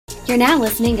You're now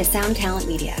listening to Sound Talent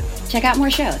Media. Check out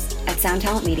more shows at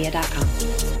soundtalentmedia.com.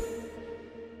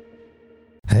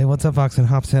 Hey, what's up, Vox and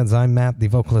Hops heads? I'm Matt, the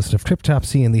vocalist of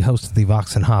Cryptopsy and the host of the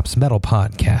Vox and Hops Metal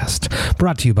Podcast,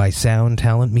 brought to you by Sound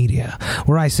Talent Media,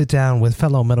 where I sit down with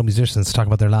fellow metal musicians to talk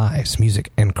about their lives, music,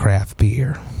 and craft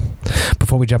beer.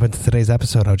 Before we jump into today's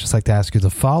episode, I would just like to ask you to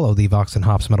follow the Vox and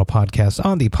Hops Metal Podcast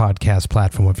on the podcast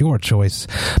platform of your choice.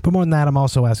 But more than that, I'm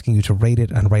also asking you to rate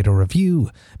it and write a review.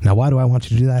 Now, why do I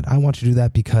want you to do that? I want you to do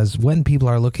that because when people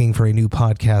are looking for a new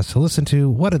podcast to listen to,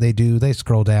 what do? They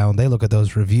scroll down, they look at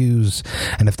those reviews,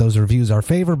 and if those reviews are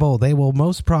favorable, they will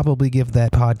most probably give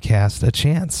that podcast a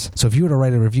chance. So if you were to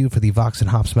write a review for the Vox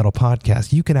and Hops Metal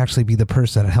Podcast, you can actually be the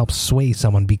person that helps sway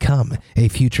someone become a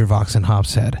future Vox and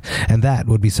Hops head. And that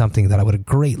would be something that I would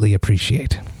greatly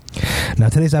appreciate. Now,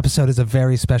 today's episode is a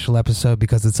very special episode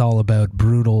because it's all about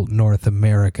brutal North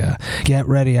America. Get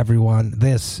ready, everyone.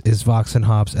 This is Vox and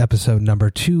Hops episode number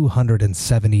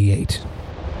 278.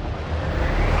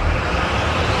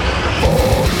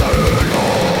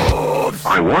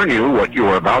 I warn you, what you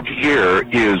are about to hear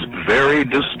is very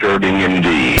disturbing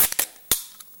indeed.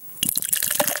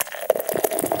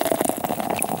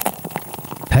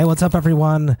 Hey, what's up,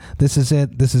 everyone? This is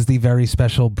it. This is the very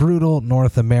special Brutal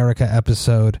North America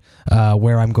episode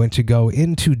where I'm going to go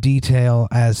into detail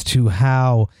as to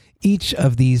how each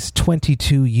of these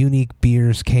 22 unique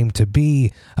beers came to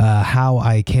be, how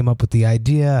I came up with the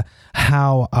idea,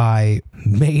 how I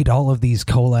made all of these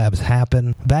collabs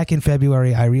happen. Back in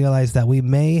February, I realized that we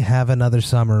may have another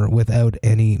summer without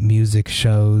any music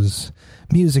shows,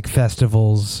 music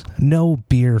festivals, no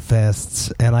beer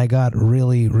fests, and I got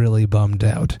really, really bummed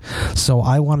out. So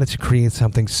I wanted to create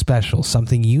something special,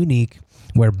 something unique,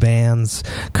 where bands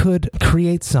could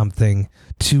create something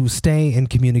to stay in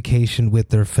communication with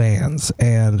their fans.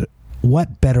 And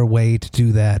what better way to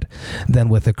do that than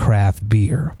with a craft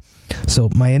beer? So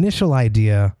my initial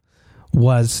idea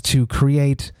was to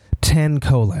create 10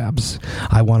 collabs.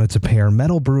 I wanted to pair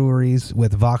metal breweries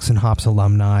with Vox and Hops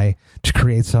alumni to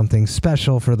create something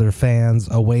special for their fans,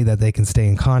 a way that they can stay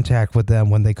in contact with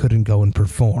them when they couldn't go and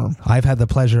perform. I've had the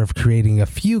pleasure of creating a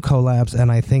few collabs,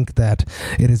 and I think that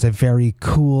it is a very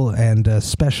cool and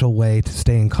special way to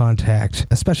stay in contact,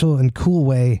 a special and cool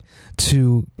way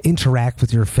to interact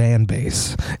with your fan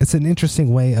base. It's an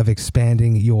interesting way of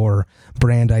expanding your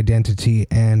brand identity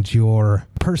and your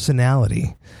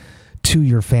personality to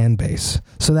your fan base.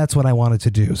 So that's what I wanted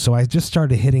to do. So I just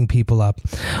started hitting people up.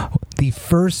 The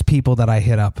first people that I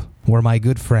hit up were my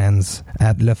good friends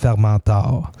at Le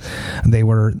Fermentor. They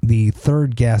were the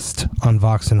third guest on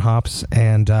Vox and Hops,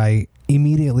 and I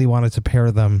immediately wanted to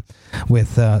pair them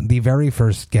with the very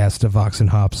first guest of Vox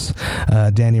and Hops,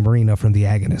 Danny Marino from The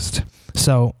Agonist.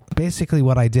 So basically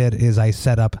what I did is I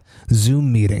set up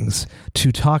Zoom meetings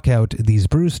to talk out these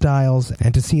brew styles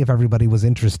and to see if everybody was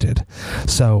interested.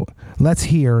 So let's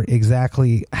hear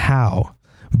exactly how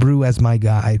Brew as My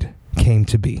Guide came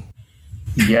to be.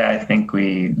 Yeah, I think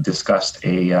we discussed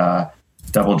a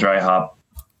double dry hop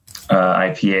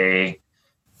IPA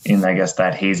in, I guess,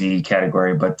 that hazy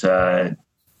category, but a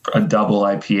double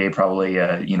IPA probably,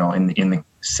 in the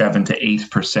 7 to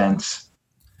 8%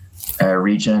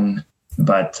 region.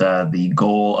 But the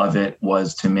goal of it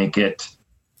was to make it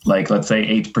like, let's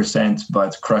say 8%,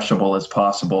 but crushable as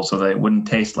possible so that it wouldn't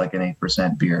taste like an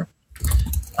 8% beer.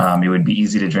 It would be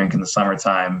easy to drink in the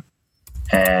summertime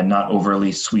and not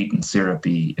overly sweet and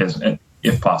syrupy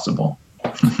if possible.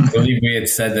 I believe we had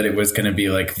said that it was going to be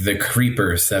like the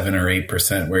creeper 7 or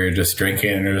 8%, where you're just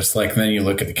drinking and you're just like, and then you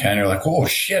look at the can and you're like, oh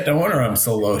shit, no wonder I'm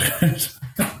so loaded.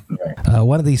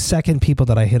 One of the second people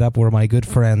that I hit up were my good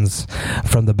friends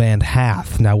from the band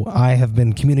Hath. Now, I have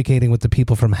been communicating with the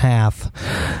people from Hath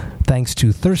thanks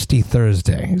to Thirsty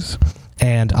Thursdays,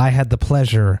 and I had the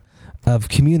pleasure of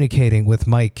communicating with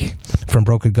Mike from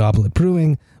Broken Goblet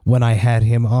Brewing when I had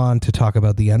him on to talk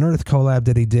about the Unearth collab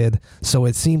that he did. So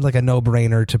it seemed like a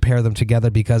no-brainer to pair them together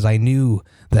because I knew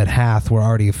that Hath were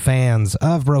already fans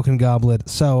of Broken Goblet.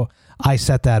 So I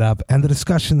set that up, and the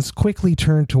discussions quickly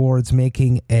turned towards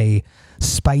making a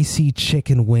spicy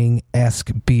chicken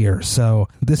wing-esque beer. So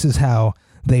this is how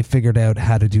they figured out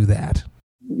how to do that.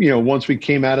 Once we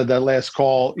came out of that last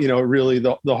call, really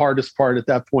the hardest part at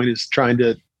that point is trying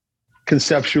to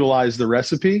conceptualize the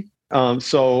recipe.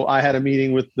 So I had a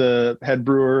meeting with the head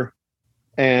brewer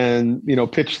and,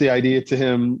 pitched the idea to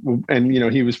him. And,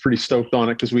 he was pretty stoked on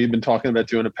it because we had been talking about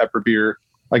doing a pepper beer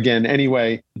again.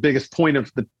 Anyway, the biggest point of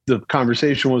the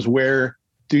conversation was, where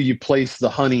do you place the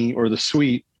honey or the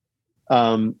sweet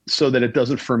so that it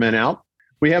doesn't ferment out?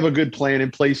 We have a good plan in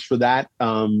place for that.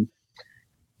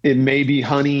 It may be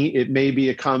honey. It may be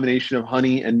a combination of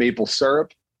honey and maple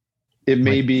syrup. It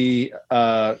may be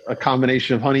a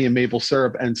combination of honey and maple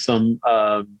syrup and some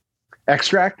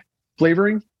extract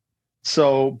flavoring.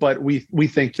 So, but we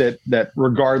think that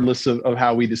regardless of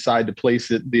how we decide to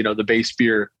place it, the base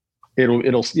beer,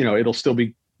 it'll still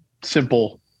be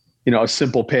simple, a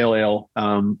simple pale ale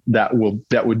that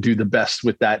would do the best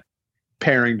with that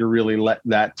pairing to really let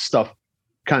that stuff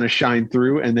kind of shine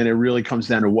through. And then it really comes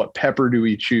down to what pepper do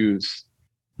we choose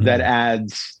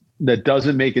that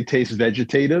doesn't make it taste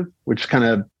vegetative, which kind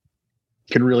of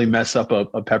can really mess up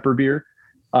a pepper beer.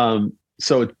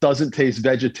 So it doesn't taste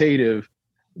vegetative,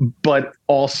 but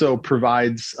also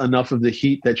provides enough of the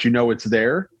heat that it's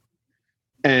there.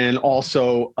 And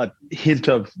also a hint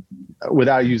of,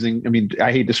 without using,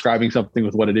 I hate describing something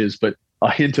with what it is, but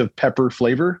a hint of pepper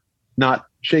flavor, not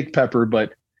shake pepper,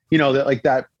 but that like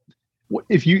that.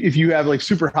 If you have like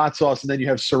super hot sauce and then you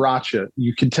have sriracha,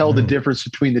 you can tell the difference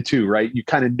between the two, right? You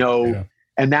kind of know. Yeah.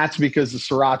 And that's because the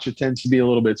sriracha tends to be a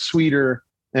little bit sweeter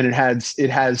and it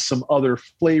has some other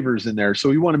flavors in there. So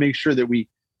we want to make sure that we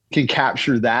can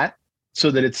capture that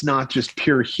so that it's not just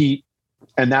pure heat.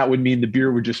 And that would mean the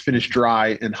beer would just finish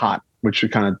dry and hot, which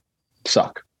would kind of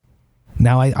suck.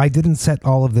 Now, I didn't set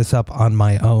all of this up on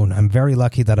my own. I'm very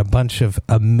lucky that a bunch of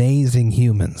amazing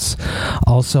humans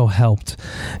also helped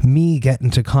me get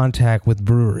into contact with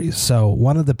breweries. So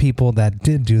one of the people that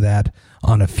did do that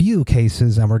on a few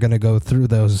cases, and we're going to go through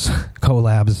those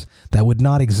collabs that would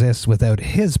not exist without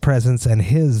his presence and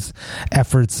his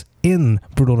efforts in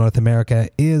Brutal North America,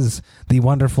 is the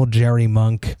wonderful Jerry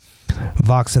Monk,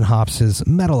 Vox and Hops'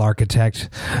 metal architect,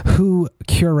 who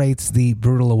curates the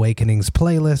Brutal Awakenings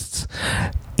playlists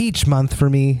each month for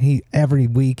me. Every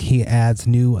week he adds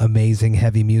new amazing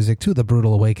heavy music to the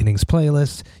Brutal Awakenings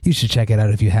playlist. You should check it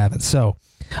out if you haven't. So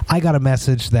I got a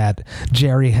message that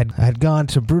Jerry had gone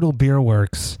to Brutal Beer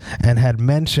Works and had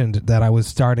mentioned that I was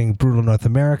starting Brutal North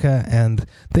America, and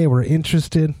they were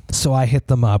interested, so I hit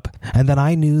them up. And then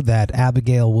I knew that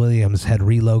Abigail Williams had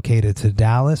relocated to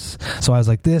Dallas, so I was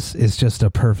like, this is just a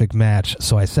perfect match.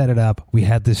 So I set it up, we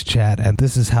had this chat, and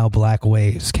this is how Black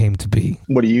Waves came to be.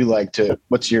 What do you like to,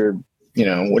 what's your,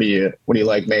 what do you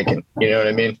like making? You know what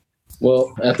I mean?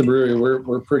 Well, at the brewery,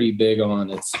 we're pretty big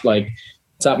on, it's like,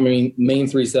 top main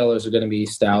three sellers are going to be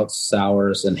stouts,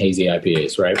 sours, and hazy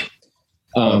IPAs, right?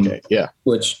 Okay, yeah.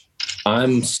 Which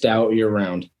I'm stout year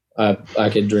round. I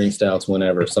could drink stouts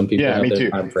whenever. Some people have their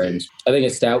time frames. I think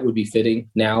a stout would be fitting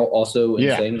now. Also,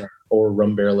 insane or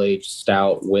rum barrel aged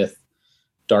stout with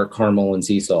dark caramel and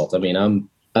sea salt. I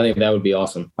think that would be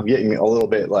awesome. I'm getting a little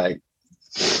bit like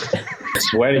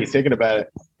sweaty thinking about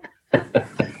it.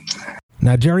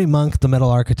 Now, Jerry Monk, the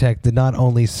metal architect, did not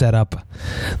only set up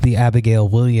the Abigail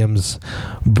Williams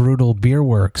Brutal Beer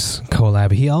Works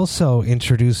collab, he also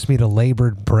introduced me to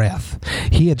Labored Breath.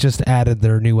 He had just added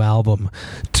their new album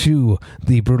to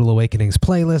the Brutal Awakenings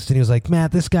playlist, and he was like,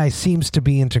 Matt, this guy seems to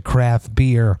be into craft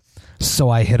beer. So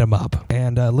I hit him up.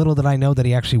 And little did I know that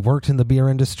he actually worked in the beer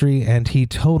industry, and he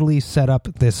totally set up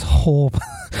this whole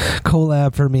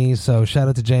collab for me. So shout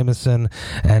out to Jameson,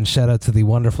 and shout out to the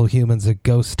wonderful humans at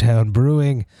Ghost Town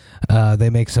Brewing. They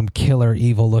make some killer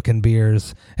evil-looking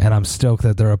beers, and I'm stoked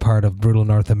that they're a part of Brutal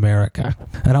North America.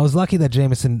 And I was lucky that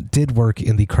Jameson did work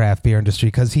in the craft beer industry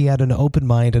because he had an open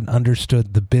mind and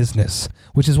understood the business,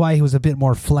 which is why he was a bit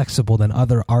more flexible than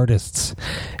other artists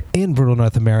in Brutal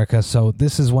North America. So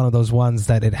this is one of those ones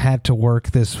that it had to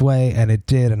work this way, and it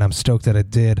did, and I'm stoked that it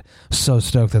did. So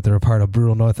stoked that they're a part of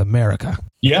Brutal North America.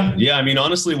 Yeah.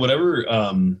 Honestly, whatever,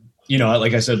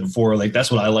 like I said before, like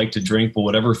that's what I like to drink, but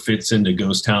whatever fits into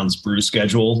Ghost Town's brew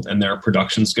schedule and their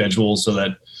production schedule, so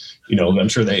that, I'm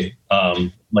sure they,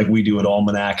 like we do at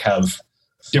Almanac, have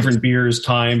different beers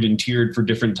timed and tiered for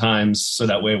different times, so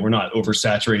that way we're not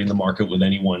oversaturating the market with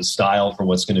any one style for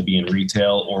what's going to be in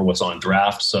retail or what's on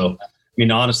draft. So,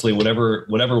 honestly, whatever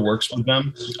works with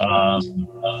them, is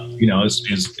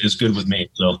good with me.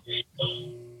 So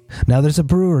now there's a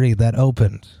brewery that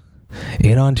opened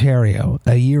in Ontario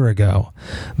a year ago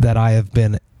that I have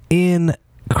been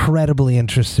incredibly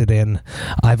interested in.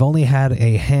 I've only had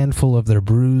a handful of their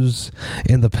brews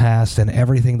in the past, and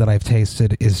everything that I've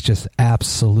tasted is just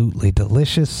absolutely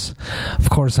delicious. Of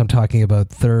course, I'm talking about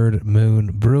Third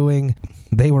Moon Brewing.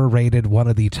 They were rated one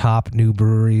of the top new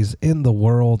breweries in the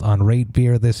world on Rate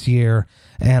Beer this year,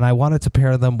 and I wanted to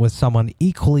pair them with someone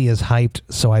equally as hyped,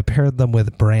 so I paired them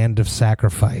with Brand of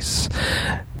Sacrifice.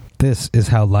 This is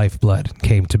how Lifeblood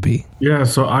came to be. Yeah,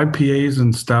 so IPAs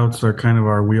and stouts are kind of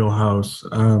our wheelhouse.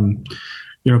 Kind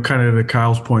of to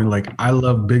Kyle's point, like I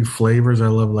love big flavors. I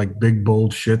love like big,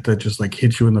 bold shit that just like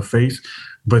hits you in the face,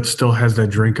 but still has that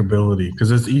drinkability.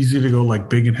 Because it's easy to go like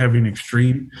big and heavy and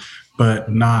extreme,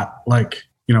 but not like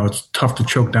it's tough to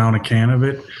choke down a can of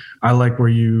it. I like where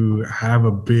you have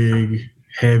a big,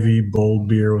 heavy, bold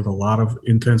beer with a lot of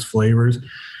intense flavors.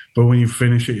 But when you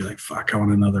finish it, you're like, fuck, I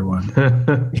want another one.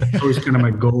 It's always kind of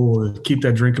my goal to keep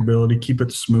that drinkability, keep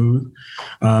it smooth.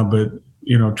 But,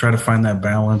 try to find that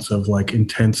balance of like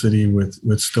intensity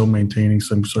with still maintaining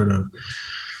some sort of,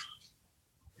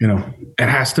 it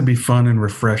has to be fun and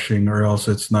refreshing, or else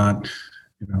it's not,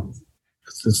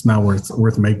 it's not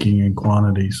worth making in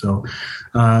quantity. So,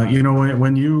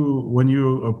 when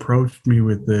you approached me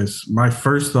with this, my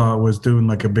first thought was doing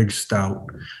like a big stout,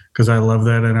 because I love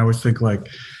that. And I always think like,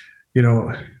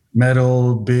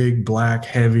 metal, big, black,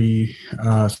 heavy.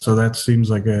 So that seems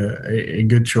like a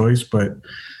good choice, but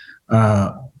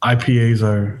IPAs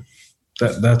are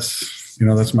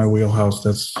that's my wheelhouse.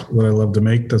 That's what I love to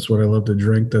make. That's what I love to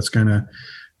drink. That's kind of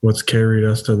what's carried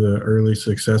us to the early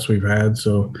success we've had.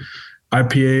 So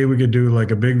IPA, we could do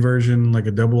like a big version, like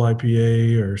a double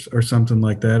IPA or something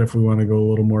like that. If we want to go a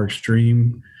little more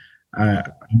extreme,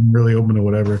 I'm really open to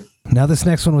whatever. Now, this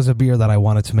next one was a beer that I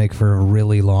wanted to make for a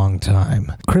really long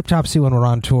time. Cryptopsy, when we're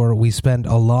on tour, we spend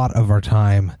a lot of our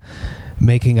time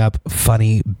making up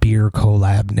funny beer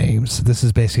collab names. This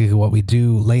is basically what we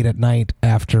do late at night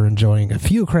after enjoying a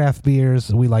few craft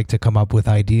beers. We like to come up with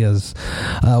ideas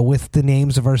with the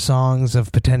names of our songs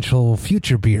of potential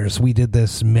future beers. We did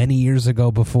this many years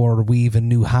ago before we even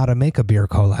knew how to make a beer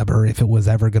collab, or if it was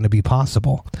ever going to be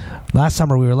possible. Last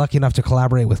summer, we were lucky enough to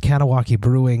collaborate with Kanawaki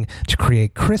Brewing to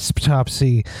create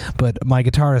Cryptopsy, but my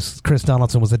guitarist, Chris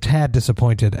Donaldson, was a tad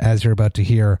disappointed, as you're about to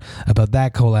hear, about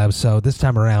that collab. So this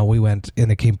time around, we went in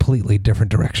a completely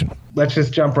different direction. Let's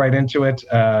just jump right into it.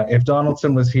 If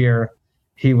Donaldson was here,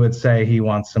 he would say he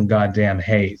wants some goddamn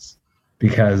haze,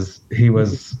 because he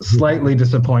was slightly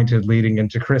disappointed leading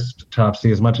into Cryptopsy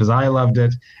as much as I loved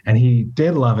it, and he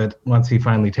did love it once he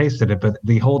finally tasted it. But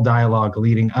the whole dialogue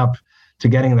leading up to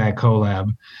getting that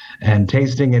collab and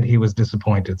tasting it, he was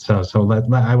disappointed. So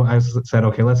I said,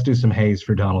 okay, let's do some haze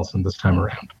for Donaldson this time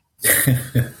around.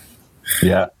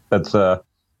 Yeah, that's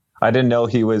I didn't know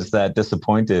he was that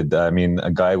disappointed. I mean, a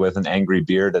guy with an angry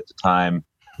beard at the time,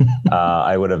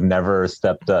 I would have never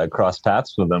stepped across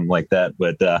paths with him like that.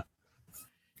 But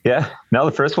yeah, now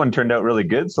the first one turned out really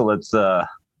good. So let's a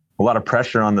lot of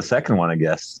pressure on the second one, I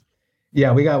guess.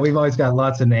 Yeah, we've always got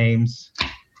lots of names,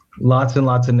 lots and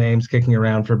lots of names kicking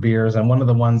around for beers. And one of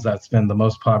the ones that's been the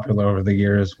most popular over the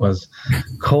years was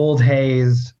Cold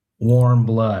Haze, Warm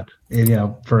Blood.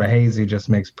 For a hazy, just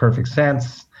makes perfect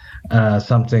sense.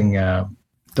 Something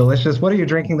delicious. What are you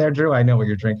drinking there, Drew? I know what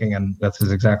you're drinking, and that's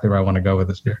exactly where I want to go with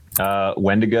this beer.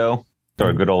 Wendigo. So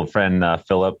our good old friend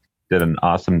Philip did an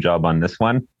awesome job on this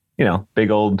one.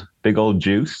 Big old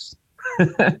juice.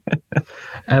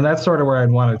 And that's sort of where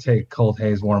I'd want to take Cold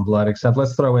Haze, Warm Blood, except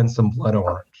let's throw in some Blood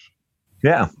Orange.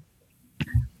 Yeah.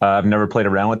 I've never played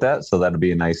around with that, so that'll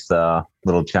be a nice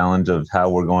little challenge of how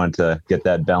we're going to get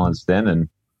that balanced in and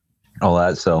all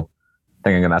that. So I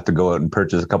think I'm going to have to go out and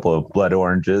purchase a couple of blood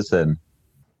oranges and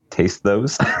taste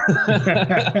those,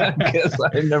 because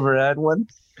I never had one.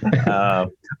 They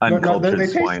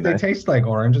taste like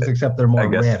oranges, except they're more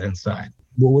red inside.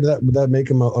 Well, would that make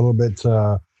them a little bit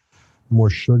more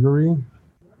sugary,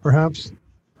 perhaps?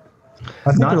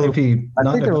 I think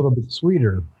they're a little bit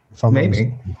sweeter.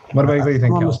 Maybe. What do you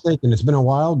think? I'm mistaken. It's been a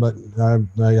while, but I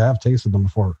have tasted them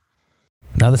before.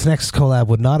 Now, this next collab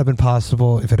would not have been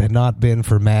possible if it had not been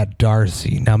for Matt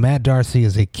Darcy. Now, Matt Darcy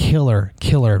is a killer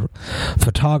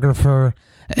photographer,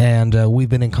 and we've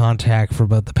been in contact for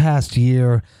about the past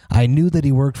year. I knew that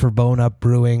he worked for Bone Up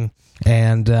Brewing,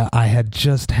 and I had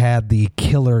just had the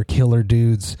killer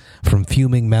dudes from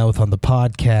Fuming Mouth on the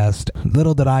podcast.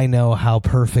 Little did I know how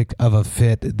perfect of a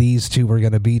fit these two were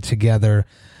going to be together.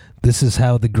 This is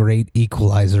how the great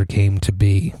equalizer came to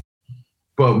be.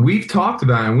 But we've talked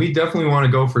about it, and we definitely want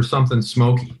to go for something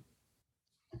smoky.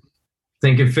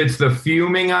 Think it fits the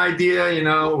fuming idea,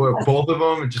 with both of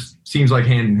them. It just seems like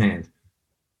hand in hand.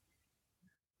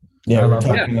 Yeah,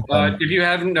 if you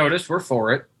haven't noticed, we're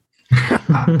for it.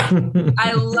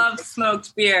 I love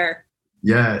smoked beer.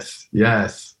 Yes.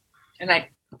 And I'm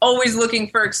always looking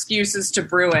for excuses to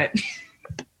brew it.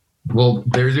 Well,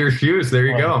 there's your excuse. There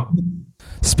you go.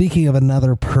 Speaking of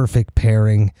another perfect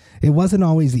pairing, it wasn't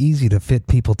always easy to fit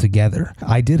people together.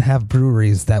 I did have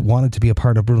breweries that wanted to be a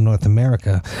part of Brew North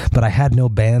America, but I had no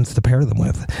bands to pair them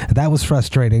with. That was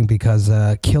frustrating because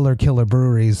killer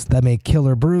breweries that make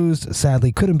killer brews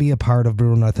sadly couldn't be a part of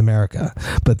Brew North America.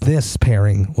 But this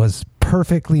pairing was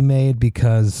perfectly made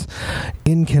because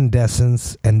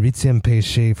Incandescence and Huitième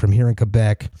Péché from here in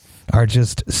Quebec are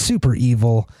just super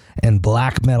evil and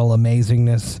black metal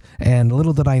amazingness. And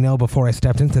little did I know before I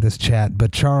stepped into this chat,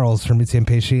 but Charles from Etienne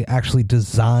Péché actually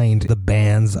designed the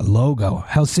band's logo.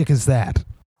 How sick is that?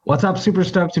 What's up? Super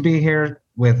stoked to be here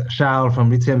with Charles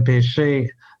from Etienne Péché,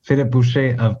 Philippe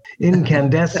Boucher of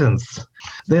Incandescence.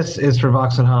 This is for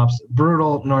Vox and Hops,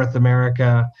 Brutal North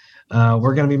America.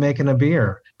 We're going to be making a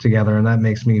beer together, and that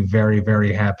makes me very,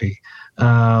 very happy.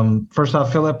 First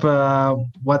off, Philip,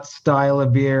 what style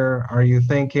of beer are you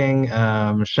thinking?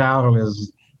 Charles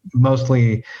is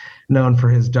mostly known for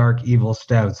his dark, evil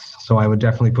stouts, so I would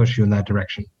definitely push you in that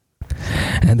direction.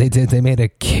 And they did. They made a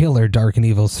killer dark and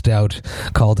evil stout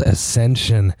called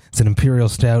Ascension. It's an imperial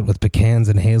stout with pecans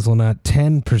and hazelnut,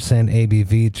 10%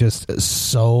 ABV, just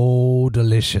so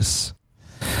delicious.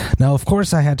 Now, of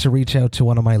course, I had to reach out to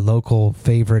one of my local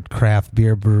favorite craft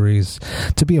beer breweries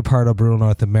to be a part of Brutal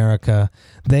North America.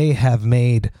 They have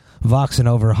made Vox and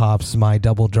Overhops, my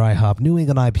double dry hop New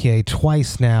England IPA,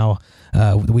 twice now.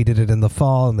 We did it in the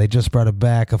fall, and they just brought it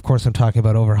back. Of course, I'm talking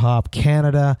about Overhop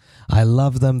Canada. I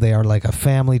love them. They are like a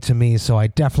family to me, so I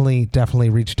definitely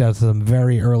reached out to them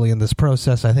very early in this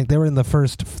process. I think they were in the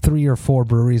first 3 or 4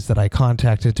 breweries that I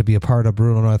contacted to be a part of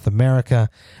Brutal North America,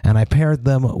 and I paired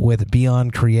them with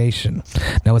Beyond Creation.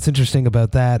 Now, what's interesting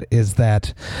about that is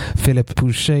that Philippe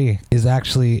Boucher is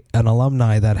actually an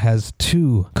alumni that has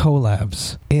 2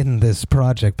 collabs in this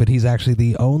project, but he's actually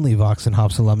the only Vox and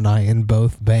Hops alumni in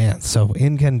both bands. So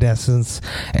Incandescence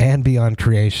and Beyond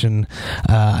Creation.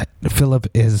 Philip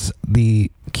is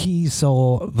the key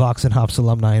sole Vox and Hops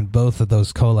alumni in both of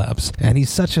those collabs. And he's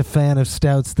such a fan of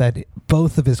stouts that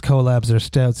both of his collabs are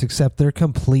stouts, except they're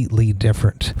completely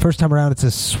different. First time around, it's a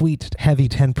sweet, heavy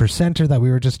 10%er that we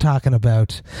were just talking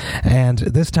about. And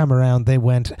this time around, they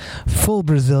went full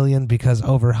Brazilian because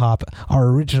Overhop are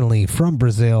originally from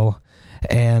Brazil.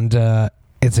 And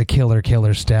it's a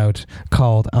killer stout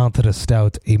called Entre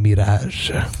Stout et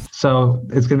Mirage. So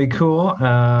it's going to be cool.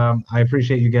 I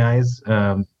appreciate you guys.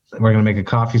 We're going to make a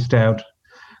coffee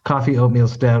oatmeal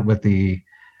stout with the...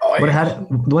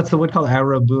 what's the wood called?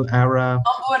 Alvorada.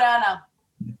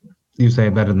 You say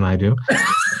it better than I do.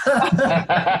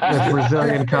 With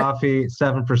Brazilian coffee,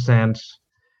 7%,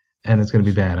 and it's going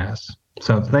to be badass.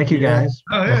 So thank you guys.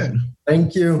 Oh, yeah.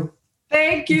 Thank you.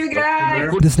 Thank you,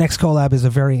 guys. This next collab is a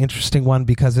very interesting one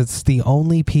because it's the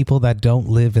only people that don't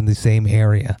live in the same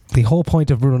area. The whole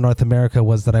point of Brutal North America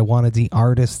was that I wanted the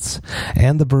artists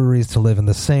and the breweries to live in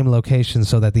the same location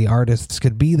so that the artists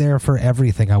could be there for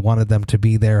everything. I wanted them to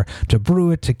be there to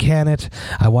brew it, to can it.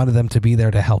 I wanted them to be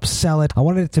there to help sell it. I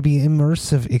wanted it to be an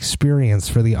immersive experience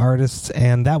for the artists,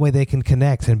 and that way they can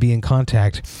connect and be in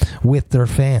contact with their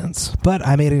fans. But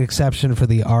I made an exception for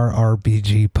the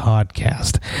RRBG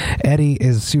podcast. Eddie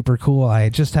is super cool. I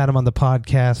just had him on the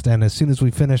podcast, and as soon as we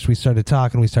finished, we started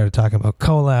talking about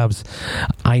collabs.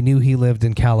 I knew he lived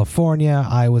in California.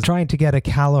 I was trying to get a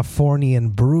Californian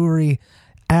brewery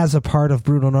as a part of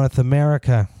Brutal North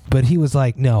America, but he was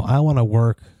like, no, I want to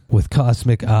work with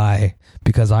Cosmic Eye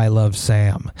because I love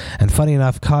Sam. And funny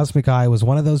enough, Cosmic Eye was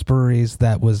one of those breweries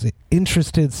that was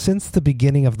interested since the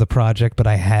beginning of the project, but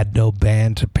I had no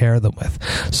band to pair them with.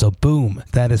 So boom,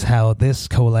 that is how this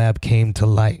collab came to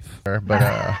life. So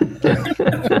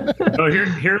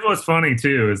here's what's funny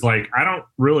too, is like, I don't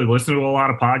really listen to a lot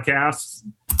of podcasts,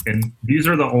 and these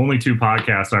are the only 2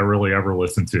 podcasts I really ever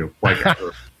listen to, like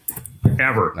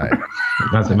ever.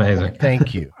 That's amazing.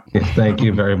 Thank you. Thank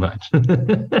you very much.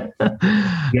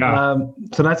 Yeah.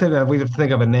 So that's it. We have to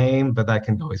think of a name, but that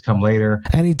can always come later.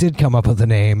 And he did come up with a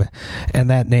name, and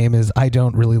that name is I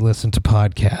Don't Really Listen to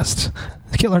Podcasts.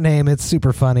 Killer name. It's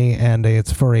super funny, and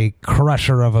it's for a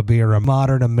crusher of a beer, a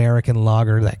modern American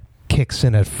lager that kicks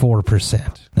in at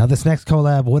 4%. Now, this next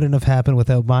collab wouldn't have happened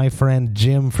without my friend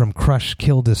Jim from Crush,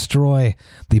 Kill, Destroy,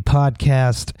 the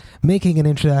podcast, making an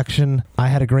introduction. I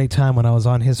had a great time when I was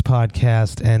on his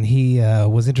podcast, and he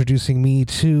was introducing me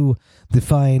to the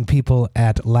fine people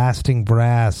at Lasting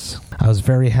Brass. I was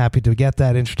very happy to get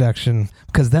that introduction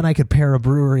because then I could pair a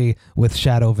brewery with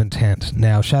Shadow of Intent.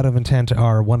 Now, Shadow of Intent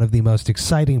are one of the most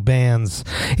exciting bands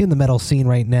in the metal scene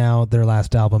right now. Their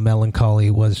last album, Melancholy,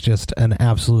 was just an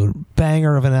absolute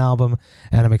banger of an album,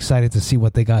 and I'm excited to see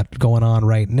what they got going on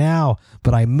right now.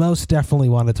 But I most definitely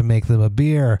wanted to make them a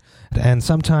beer, and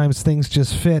sometimes things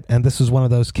just fit, and this was one of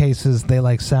those cases. They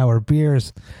like sour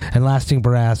beers, and Lasting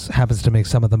Brass happens to make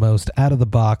some of the most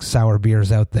out-of-the-box sour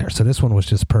beers out there, so this one was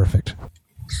just perfect.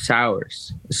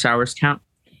 Sours count?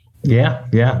 Yeah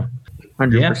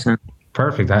 100%. Yeah,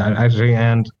 perfect. I actually,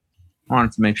 and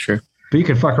wanted to make sure. But you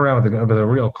can fuck around with a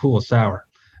real cool sour.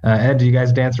 Ed, do you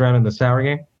guys dance around in the sour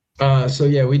game? So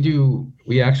yeah, we do.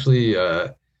 We actually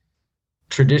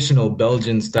traditional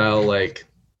Belgian style like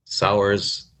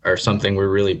sours are something we're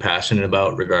really passionate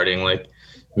about regarding like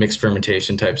mixed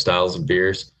fermentation type styles of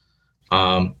beers.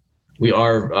 We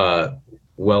are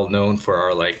well known for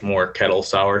our like more kettle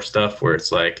sour stuff where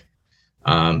it's like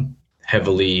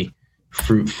heavily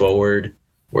fruit forward,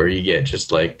 where you get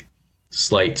just like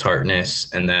slight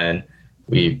tartness, and then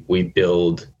we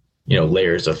build, you know,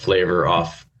 layers of flavor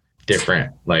off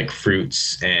different like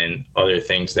fruits and other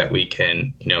things that we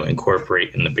can, you know,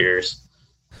 incorporate in the beers.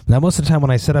 Now, most of the time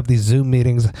when I set up these Zoom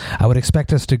meetings, I would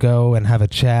expect us to go and have a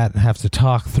chat and have to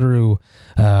talk through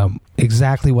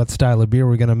exactly what style of beer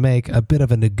we're going to make, a bit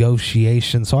of a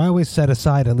negotiation. So I always set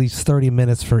aside at least 30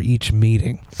 minutes for each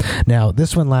meeting. Now,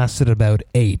 this one lasted about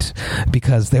 8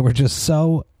 because they were just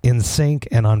so in sync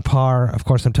and on par. Of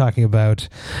course, I'm talking about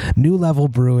New Level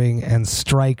Brewing and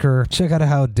Striker. Check out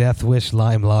how Death Wish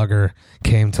Lime Lager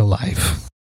came to life.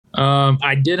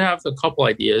 I did have a couple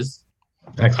ideas.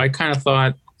 I kind of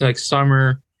thought like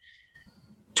summer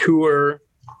tour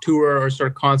or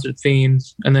sort of concert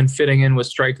themes, and then fitting in with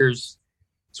Striker's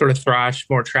sort of thrash,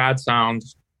 more trad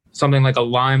sounds, something like a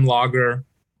lime lager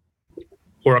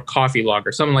or a coffee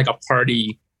lager, something like a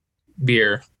party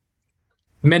beer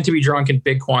meant to be drunk in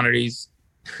big quantities,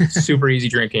 super easy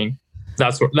drinking.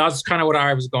 That's kind of what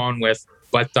I was going with,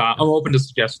 but I'm open to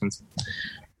suggestions.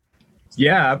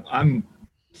 Yeah, I'm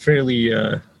fairly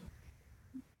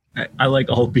I like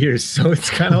all beers, so it's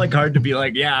kind of like hard to be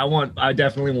like, yeah, I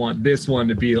definitely want this one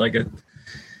to be like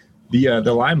the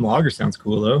lime lager sounds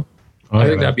cool though. I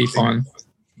think that'd be fun.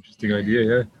 Interesting idea,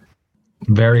 yeah.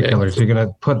 Very killer. So you're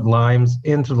gonna put limes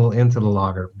into the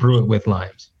lager, brew it with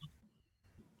limes.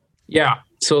 Yeah.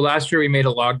 So last year we made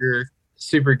a lager,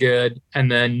 super good, and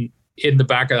then in the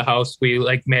back of the house we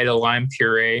like made a lime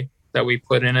puree that we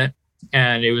put in it,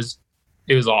 and it was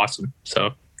awesome. So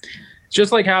it's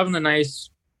just like having a nice,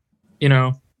 you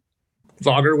know,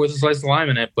 lager with a slice of lime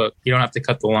in it, but you don't have to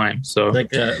cut the lime. So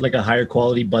like a higher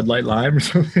quality Bud Light lime or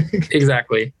something.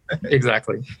 Exactly.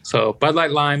 So Bud Light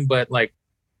lime, but like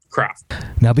craft.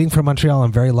 Now, being from Montreal,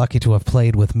 I'm very lucky to have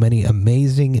played with many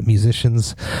amazing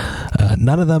musicians.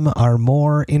 None of them are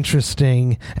more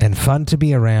interesting and fun to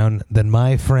be around than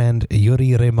my friend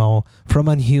Yuri Raymond from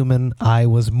Unhuman. I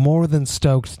was more than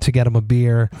stoked to get him a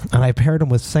beer, and I paired him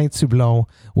with Saint-Soublon,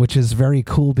 which is very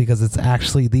cool because it's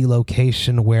actually the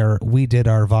location where we did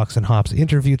our Vox and Hops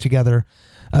interview together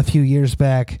a few years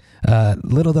back.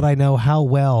 Little did I know how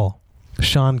well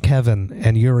Sean, Kevin,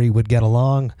 and Yuri would get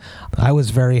along. I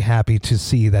was very happy to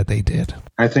see that they did.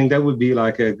 I think that would be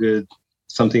like a good,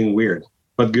 something weird,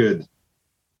 but good.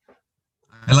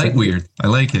 I like weird. I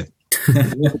like it.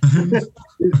 This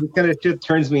kind of shit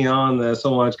turns me on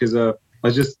so much because I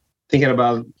was just thinking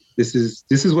about this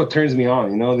is what turns me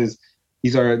on. You know, these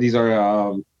are I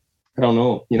don't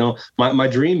know. You know, my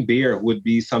dream beer would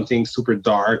be something super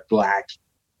dark, black,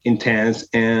 intense,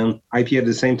 and IPA at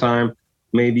the same time.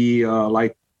 Maybe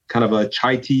like kind of a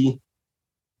chai tea,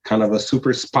 kind of a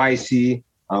super spicy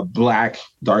black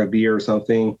dark beer or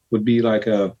something would be like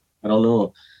I don't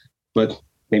know, but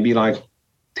maybe like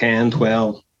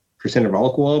 10-12% of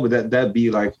alcohol, but that'd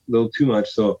be like a little too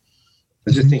much. So I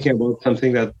was just thinking about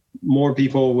something that more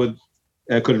people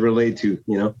could relate to,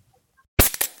 you know.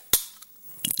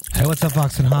 Hey, what's up,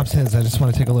 Vox and Hops heads? I just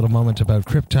want to take a little moment about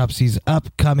Cryptopsy's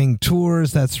upcoming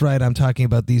tours. That's right, I'm talking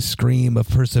about the Scream of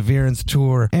Perseverance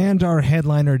tour and our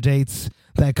headliner dates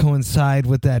that coincide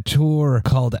with that tour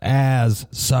called As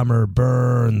Summer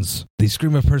Burns. The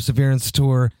Scream of Perseverance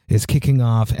tour is kicking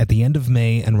off at the end of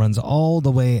May and runs all the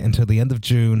way until the end of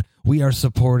June. We are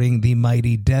supporting the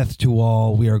mighty Death to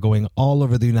All. We are going all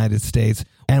over the United States,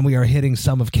 and we are hitting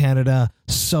some of Canada.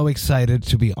 So excited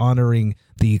to be honoring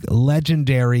the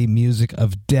legendary music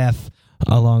of Death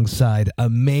alongside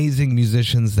amazing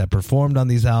musicians that performed on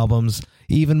these albums.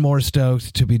 Even more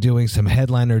stoked to be doing some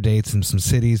headliner dates in some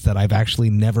cities that I've actually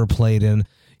never played in.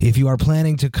 If you are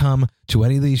planning to come to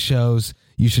any of these shows,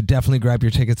 you should definitely grab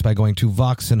your tickets by going to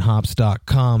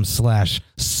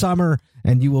voxandhops.com/summer,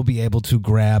 and you will be able to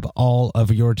grab all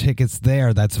of your tickets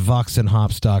there. That's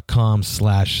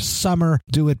voxandhops.com/summer.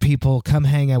 Do it, people. Come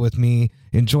hang out with me.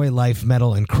 Enjoy life,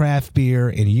 metal, and craft beer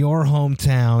in your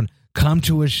hometown. Come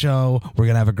to a show. We're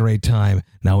going to have a great time.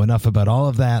 Now, enough about all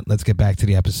of that. Let's get back to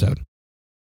the episode.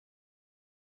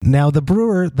 Now, the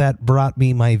brewer that brought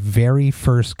me my very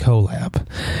first collab,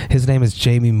 his name is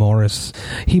Jamie Morris.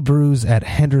 He brews at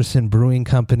Henderson Brewing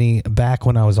Company back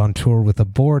when I was on tour with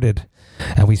Aborted.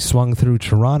 and we swung through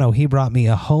Toronto, he brought me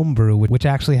a home brew, which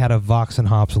actually had a Vox and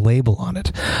Hops label on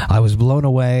it. I was blown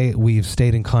away. We've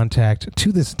stayed in contact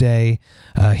to this day.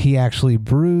 He actually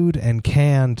brewed and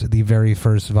canned the very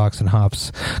first Vox and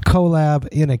Hops collab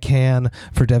in a can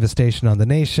for Devastation on the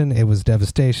Nation. It was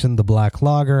Devastation, the Black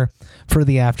Lager, for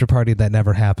the after party that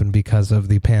never happened because of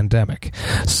the pandemic.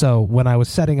 So when I was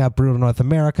setting up Brutal North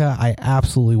America, I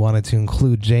absolutely wanted to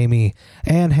include Jamie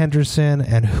and Henderson,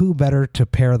 and who better to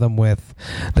pair them with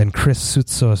than Chris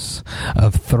Soutsos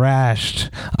of Thrashed.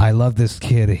 I love this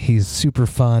kid. He's super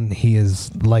fun. He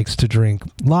likes to drink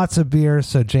lots of beer,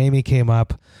 so Jamie came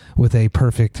up with a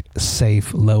perfect,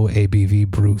 safe, low ABV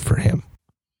brew for him.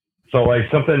 So like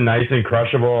something nice and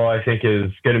crushable, I think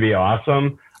is going to be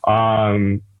awesome.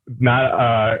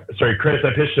 Chris, I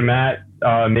pitched to Matt,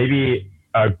 maybe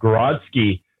a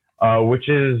Grodzki, which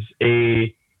is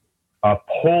a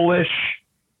Polish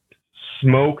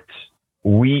smoked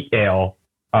wheat ale.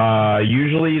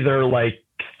 Usually they're like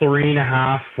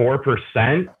 3.5%,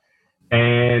 4%.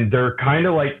 And they're kind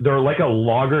of like, they're like a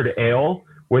lagered ale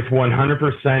with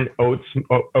 100%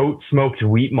 oat smoked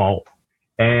wheat malt.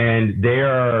 And they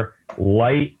are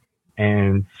light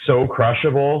and so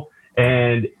crushable.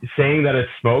 And saying that it's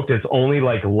smoked, it's only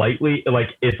like lightly, like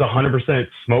it's 100%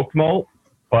 smoked malt,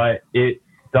 but it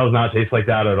does not taste like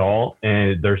that at all.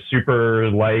 And they're super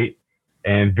light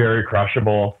and very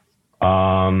crushable,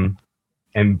 and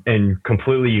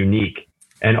completely unique.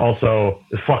 And also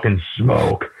the fucking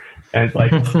smoke. And it's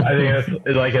like, I think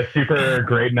it's like a super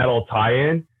great metal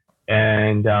tie-in.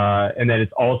 And then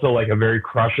it's also like a very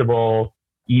crushable,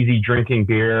 easy drinking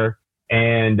beer.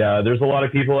 And there's a lot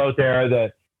of people out there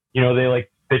that, you know, they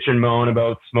like bitch and moan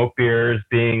about smoked beers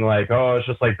being like, oh, it's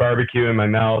just like barbecue in my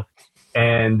mouth.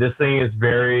 And this thing is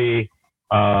very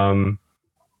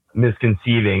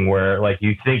misconceiving, where like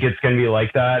you think it's going to be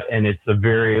like that. And it's a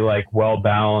very like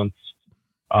well-balanced,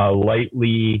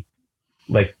 lightly,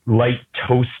 like light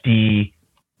toasty,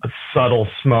 subtle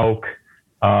smoke,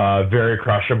 very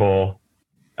crushable,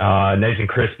 nice and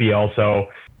crispy also.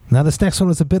 Now, this next one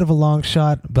was a bit of a long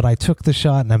shot, but I took the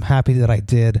shot, and I'm happy that I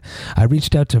did. I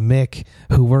reached out to Mick,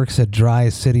 who works at Dry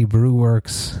City Brew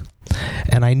Works,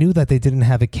 and I knew that they didn't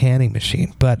have a canning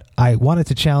machine, but I wanted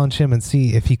to challenge him and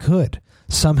see if he could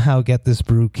somehow get this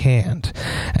brew canned.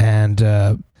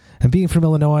 And being from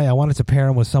Illinois, I wanted to pair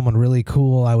him with someone really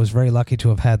cool. I was very lucky to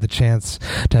have had the chance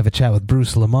to have a chat with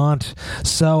Bruce Lamont,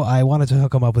 so I wanted to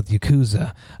hook him up with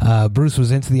Yakuza. Bruce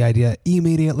was into the idea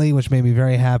immediately, which made me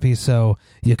very happy, so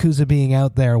Yakuza being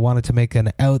out there wanted to make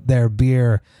an out there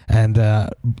beer, and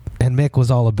Mick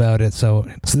was all about it, so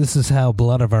this is how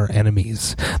Blood of Our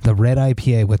Enemies, the red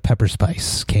IPA with pepper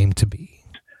spice, came to be.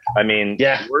 I mean,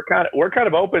 yeah, we're kind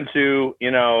of open to, you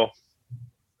know,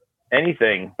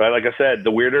 anything, but like I said,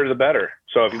 the weirder the better.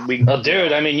 So if we, well,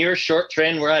 dude, I mean, you're a short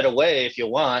train right away if you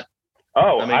want.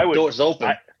 Oh, I mean, doors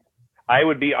open. I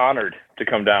would be honored to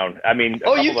come down. I mean,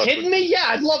 oh, you kidding me? Yeah,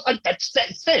 I'd love that's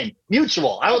same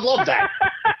mutual. I would love that.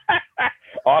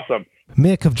 Awesome.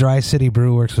 Mick of Dry City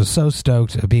Brew Works was so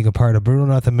stoked of being a part of Brutal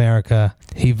North America,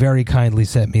 he very kindly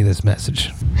sent me this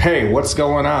message. Hey, what's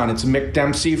going on? It's Mick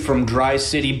Dempsey from Dry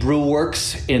City Brew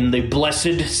Works in the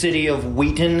blessed city of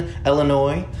Wheaton,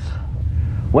 Illinois.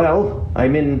 Well,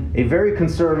 I'm in a very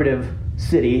conservative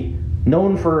city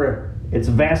known for its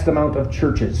vast amount of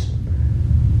churches.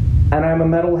 And I'm a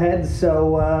metalhead,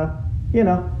 so, you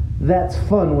know, that's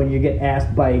fun when you get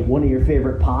asked by one of your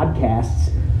favorite podcasts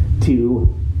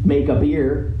to make a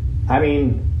beer. I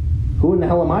mean, who in the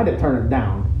hell am I to turn it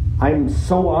down? I'm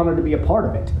so honored to be a part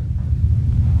of it.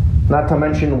 Not to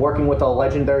mention working with the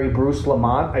legendary Bruce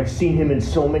Lamont. I've seen him in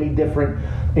so many different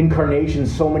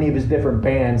incarnations, so many of his different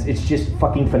bands. It's just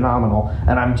fucking phenomenal,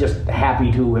 and I'm just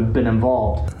happy to have been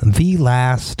involved. The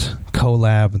last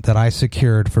collab that I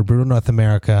secured for Brutal North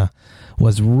America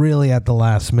was really at the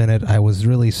last minute. I was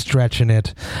really stretching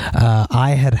it.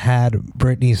 I had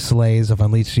Brittany Slays of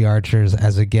Unleash the Archers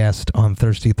as a guest on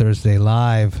Thirsty Thursday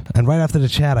Live, and right after the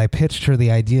chat, I pitched her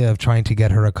the idea of trying to get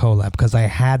her a collab, because I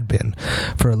had been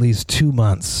for at least 2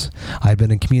 months. I'd been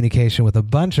in communication with a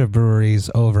bunch of breweries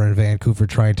over in Vancouver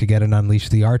trying to get an Unleash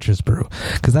the Archers brew,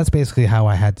 because that's basically how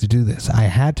I had to do this. I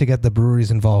had to get the breweries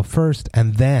involved first,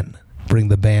 and then bring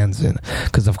the bands in,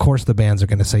 because of course the bands are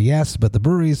going to say yes, but the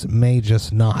breweries may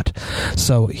just not.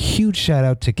 So huge shout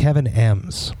out to Kevin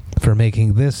Ems for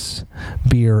making this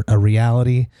beer a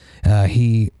reality.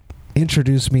 He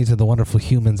introduced me to the wonderful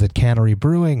humans at Cannery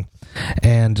Brewing,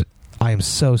 and I am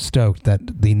so stoked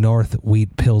that the North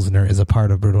Wheat Pilsner is a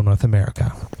part of Brutal North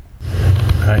America.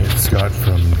 Hi, it's Scott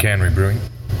from Cannery Brewing.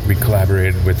 We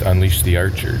collaborated with Unleash the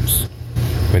Archers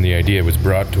when the idea was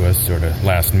brought to us sort of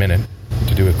last minute.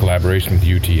 do a collaboration with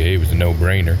UTA. It was a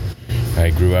no-brainer. I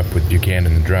grew up with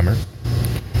Buchanan, the drummer.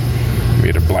 We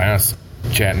had a blast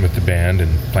chatting with the band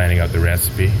and planning out the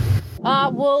recipe.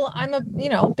 Well, I'm a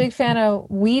big fan of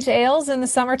wheat ales in the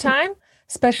summertime,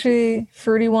 especially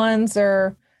fruity ones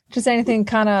or just anything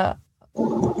kind of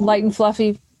light and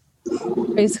fluffy,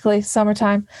 basically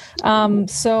summertime.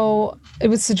 So it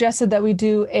was suggested that we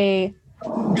do a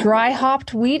dry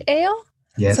hopped wheat ale.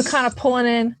 Yes. So kind of pulling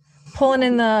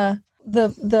in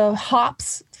the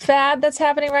hops fad that's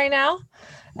happening right now.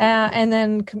 And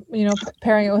then,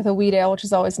 pairing it with a wheat ale, which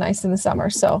is always nice in the summer.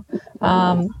 So,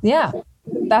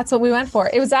 that's what we went for.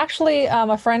 It was actually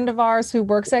a friend of ours who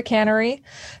works at Cannery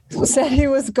said he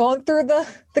was going through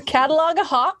the catalog of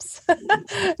hops.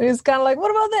 And he was kind of like,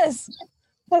 what about this?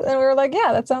 And we were like,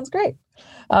 yeah, that sounds great.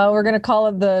 We're going to call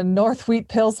it the North Wheat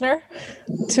Pilsner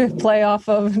to play off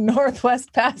of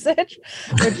Northwest Passage,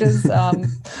 which is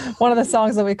one of the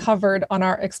songs that we covered on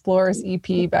our Explorers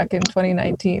EP back in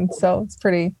 2019. So it's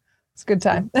a good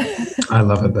time. I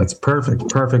love it. That's perfect.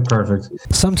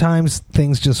 Sometimes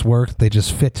things just work. They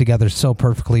just fit together so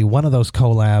perfectly. One of those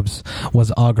collabs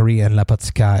was Augury and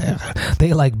L'Apothicaire.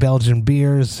 They like Belgian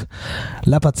beers.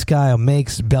 L'Apothicaire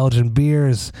makes Belgian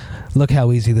beers. Look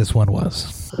how easy this one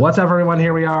was. What's up, everyone?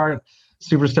 Here we are.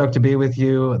 Super stoked to be with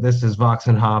you. This is Vox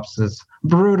and Hops'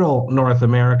 Brutal North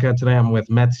America. Today I'm with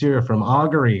Mathieu from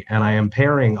Augury, and I am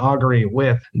pairing Augury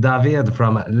with David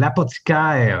from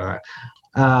L'Apothicaire.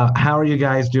 How are you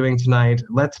guys doing tonight?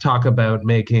 Let's talk about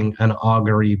making an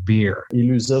Augury beer.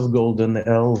 Elusive Golden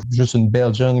Ale, just in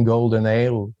Belgian Golden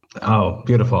Ale. Oh,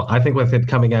 beautiful. I think with it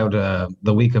coming out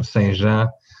the week of Saint-Jean,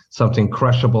 something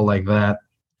crushable like that.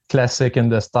 Classic in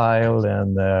the style,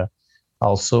 and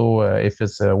also if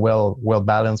it's well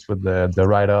balanced with the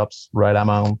right hops, right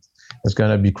amount, it's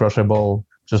going to be crushable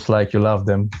just like you love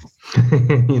them.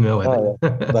 You know it. Oh,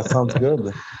 that sounds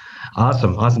good.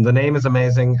 Awesome. The name is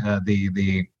amazing.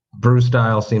 The brew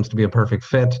style seems to be a perfect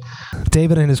fit.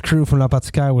 David and his crew from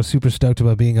L'Apothicaire were super stoked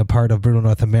about being a part of Brutal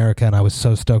North America, and I was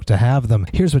so stoked to have them.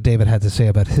 Here's what David had to say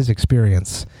about his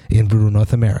experience in Brutal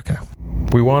North America.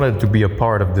 We wanted to be a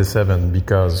part of this event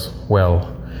because,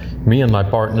 well, me and my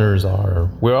partners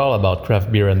we're all about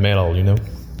craft beer and metal,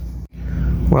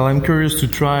 Well, I'm curious to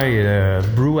try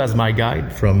brew as my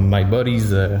guide from my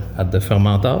buddies at the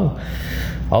Fermentor.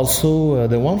 Also,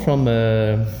 the one from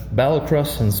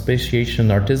Battlecross and Speciation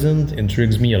Artisan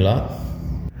intrigues me a lot.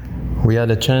 We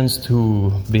had a chance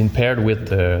to be paired with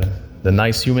the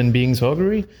nice human beings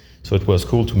Augury, so it was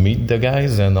cool to meet the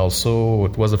guys, and also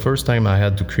it was the first time I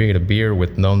had to create a beer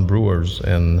with non-brewers,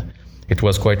 and it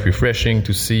was quite refreshing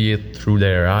to see it through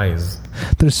their eyes.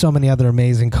 There's so many other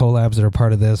amazing collabs that are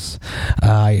part of this.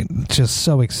 I'm just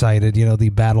so excited. The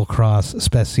Battlecross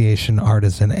Speciation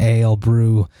Artisan Ale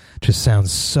Brew just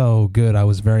sounds so good. I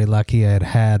was very lucky. I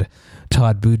had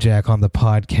Todd Bujak on the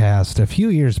podcast a few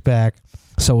years back,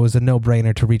 so it was a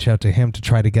no-brainer to reach out to him to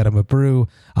try to get him a brew.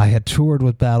 I had toured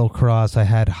with Battlecross. I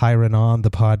had Hiron on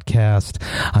the podcast.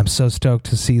 I'm so stoked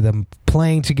to see them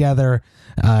playing together.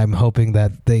 I'm hoping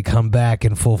that they come back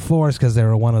in full force because they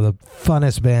were one of the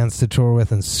funnest bands to tour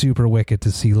with and super wicked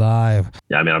to see live.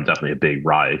 Yeah, I mean, I'm definitely a big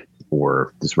rye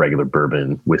or just regular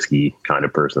bourbon whiskey kind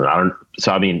of person. I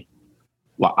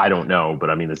don't know, but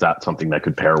I mean, is that something that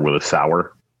could pair with a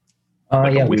sour?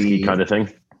 Like a whiskey kind of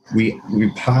thing? We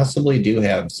possibly do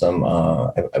have some,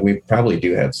 we probably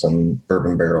do have some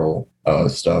bourbon barrel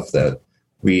stuff that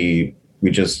we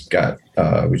just got,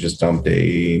 we just dumped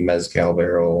a mezcal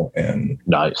barrel, and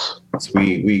nice. So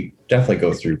we definitely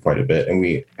go through quite a bit, and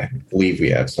I believe we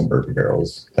have some bourbon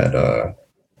barrels that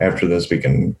after this we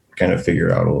can kind of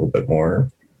figure out a little bit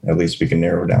more. At least we can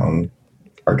narrow down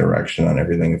our direction on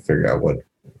everything and figure out what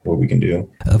we can do.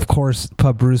 Of course,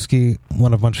 Pub Brewski,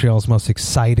 one of Montreal's most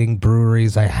exciting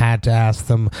breweries. I had to ask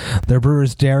them. Their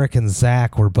brewers, Derek and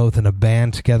Zach, were both in a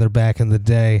band together back in the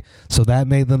day, so that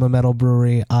made them a metal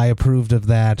brewery. I approved of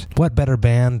that. What better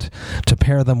band to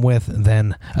pair them with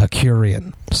than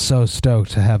Acurian? So stoked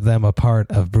to have them a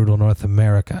part of Brutal North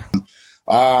America.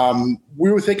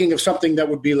 We were thinking of something that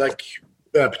would be like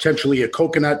potentially a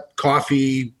coconut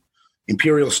coffee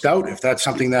imperial stout, if that's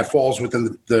something that falls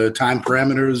within the time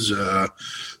parameters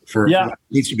for what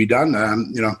needs to be done.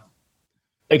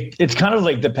 It's kind of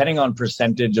like depending on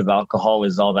percentage of alcohol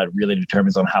is all that really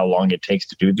determines on how long it takes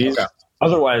to do these. Okay.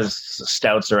 Otherwise,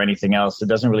 stouts or anything else, it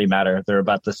doesn't really matter. They're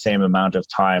about the same amount of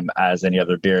time as any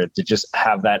other beer. To just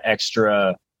have that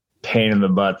extra pain in the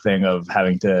butt thing of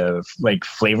having to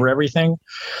flavor everything.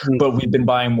 But we've been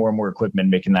buying more and more equipment,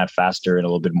 making that faster and a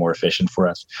little bit more efficient for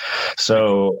us.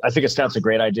 So I think a stout's a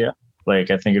great idea.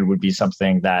 Like, I think it would be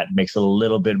something that makes a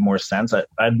little bit more sense.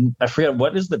 I forget,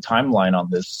 what is the timeline on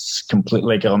this complete,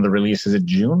 like on the release? Is it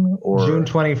June or June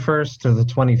 21st to the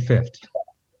 25th?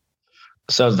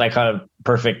 So it's like a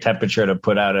perfect temperature to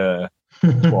put out a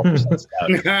 12%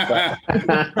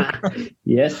 stout.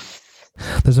 Yes.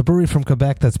 There's a brewery from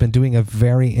Quebec that's been doing a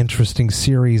very interesting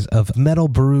series of metal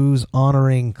brews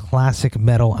honoring classic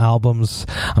metal albums.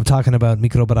 I'm talking about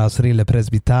Microbrasserie Le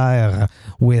Presbytère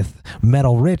with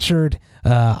Metal Richard.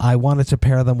 I wanted to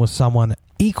pair them with someone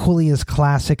equally as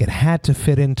classic. It had to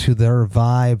fit into their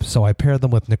vibe, so I paired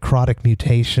them with Necrotic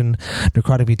Mutation.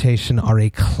 Necrotic Mutation are a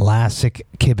classic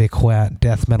Québécois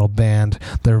death metal band.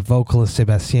 Their vocalist,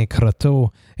 Sébastien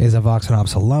Croteau, is a Vox and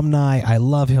Ops alumni. I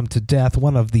love him to death.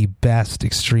 One of the best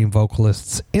extreme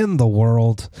vocalists in the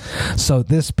world. So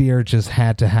this beer just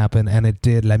had to happen, and it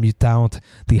did. La Mutante,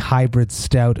 the hybrid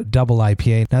stout double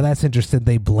IPA. Now that's interesting.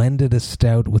 They blended a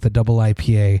stout with a double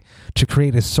IPA to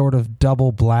create a sort of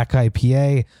double black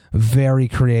IPA. Very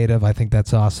creative. I think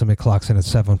that's awesome. It clocks in at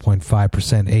 7.5%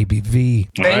 ABV.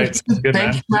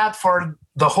 Thanks, Matt, for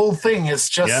the whole thing. It's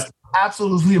just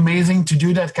absolutely amazing to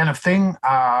do that kind of thing.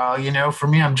 For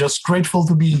me, I'm just grateful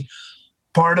to be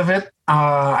part of it.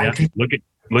 I think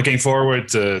looking forward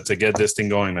to get this thing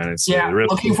going, man. It's really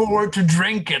looking forward to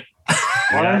drink it.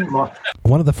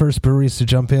 One of the first breweries to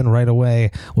jump in right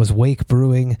away was Wake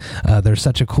Brewing. They're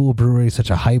such a cool brewery, such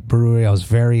a hype brewery. I was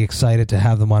very excited to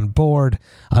have them on board.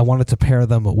 I wanted to pair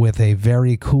them with a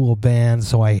very cool band,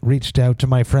 so I reached out to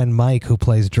my friend Mike, who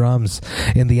plays drums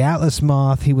in the Atlas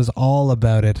Moth. He was all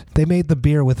about it. They made the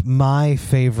beer with my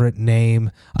favorite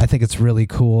name. I think it's really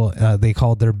cool. They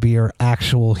called their beer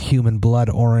Actual Human Blood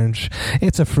Orange.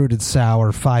 It's a fruited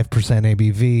sour, 5%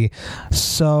 ABV.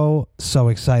 So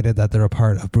excited that they're a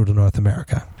part of Brutal North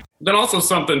America. Then also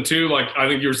something too, like I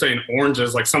think you were saying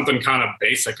oranges, like something kind of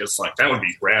basic is like, that would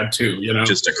be rad too,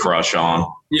 Just to crush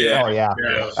on. Yeah. Oh yeah.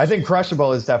 I think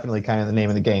Crushable is definitely kind of the name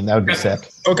of the game. That would be sick.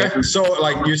 Okay. So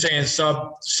like you're saying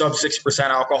sub 60%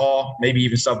 alcohol, maybe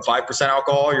even sub 5%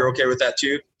 alcohol. You're okay with that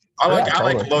too? I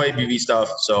like low ABV stuff.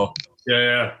 So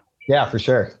yeah, for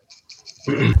sure.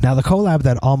 Now, the collab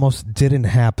that almost didn't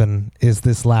happen is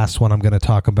this last one I'm going to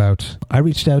talk about. I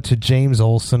reached out to James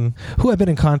Olson, who I've been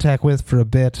in contact with for a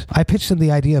bit. I pitched him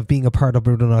the idea of being a part of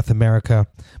Brutal North America,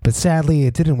 but sadly,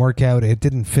 it didn't work out. It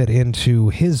didn't fit into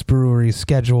his brewery's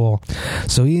schedule,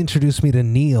 so he introduced me to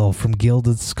Neil from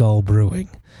Gilded Skull Brewing.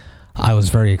 I was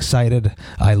very excited.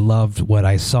 I loved what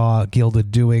I saw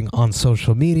Gilded doing on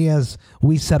social medias.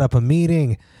 We set up a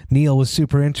meeting. Neil was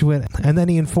super into it, and then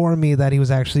he informed me that he was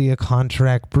actually a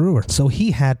contract brewer. So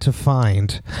he had to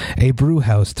find a brew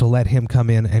house to let him come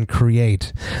in and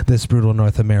create this Brutal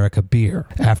North America beer.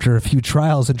 After a few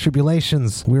trials and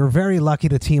tribulations, we were very lucky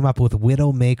to team up with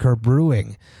Widowmaker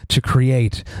Brewing to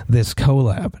create this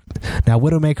collab. Now,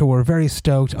 Widowmaker were very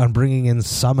stoked on bringing in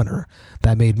Summoner.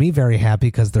 That made me very happy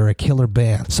because they're a killer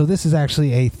band. So this is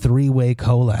actually a 3-way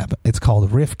collab. It's called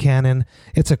Riff Cannon.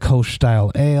 It's a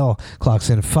Kolsch-style ale. Clocks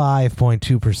in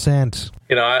 5.2%.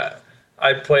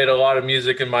 I played a lot of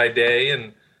music in my day,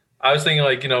 and I was thinking,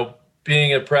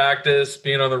 being at practice,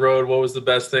 being on the road, what was the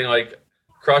best thing? Like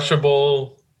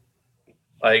Crushable.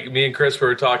 Like me and Chris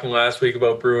were talking last week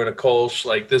about brewing a Kolsch.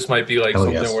 Like this might be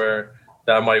something where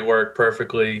that might work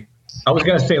perfectly. I was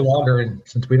going to say lager, and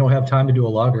since we don't have time to do a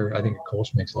lager, I think a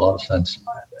Kolsch makes a lot of sense.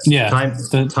 Yeah,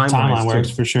 the timeline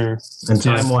works for sure. And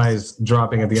time-wise,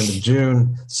 dropping at the end of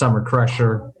June, Summer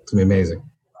Crusher, it's going to be amazing.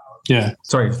 Yeah,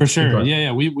 sorry, for sure.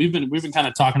 Yeah. We've been kind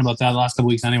of talking about that the last couple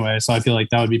weeks anyway, so I feel like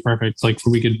that would be perfect. Like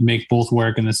we could make both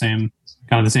work in the same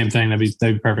thing. That'd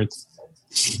be perfect.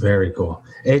 Very cool.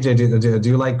 AJ, do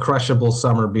you like crushable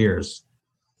summer beers?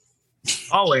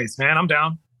 Always, man. I'm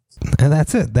down. And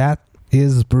that's it. That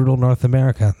is Brutal North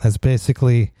America. That's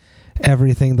basically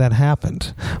everything that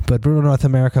happened. But Brutal North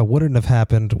America wouldn't have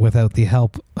happened without the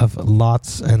help of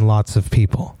lots and lots of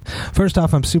people. First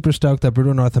off, I'm super stoked that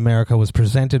Brutal North America was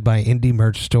presented by Indie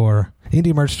Merch Store.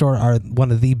 Indie Merch Store are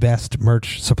one of the best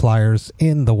merch suppliers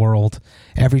in the world.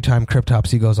 Every time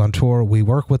Cryptopsy goes on tour, we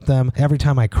work with them. Every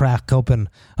time I crack open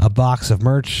a box of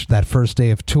merch that first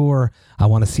day of tour, I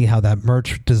want to see how that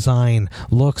merch design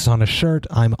looks on a shirt.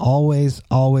 I'm always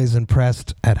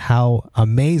impressed at how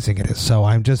amazing it is. So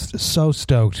I'm just so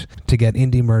stoked to get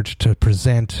Indie Merch to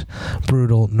present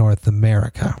Brutal North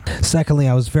America. Secondly,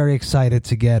 I was very excited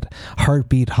to get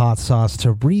Heartbeat Hot Sauce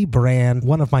to rebrand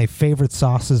one of my favorite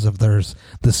sauces of theirs,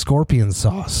 the Scorpion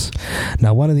Sauce.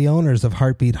 Now, one of the owners of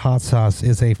Heartbeat Hot Sauce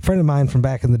is a friend of mine from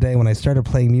back in the day when I started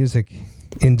playing music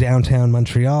in downtown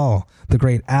Montreal, the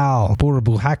great Al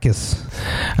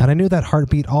Bourboulakis. And I knew that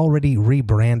Heartbeat already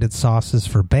rebranded sauces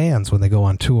for bands when they go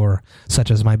on tour,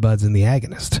 such as My Buds and The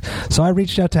Agonist. So I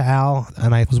reached out to Al,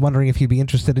 and I was wondering if he'd be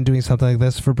interested in doing something like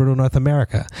this for Brutal North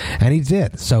America. And he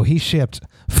did. So he shipped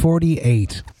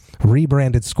 48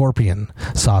 rebranded Scorpion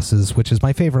sauces, which is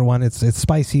my favorite one. It's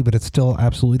spicy, but it's still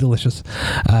absolutely delicious,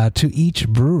 to each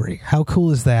brewery. How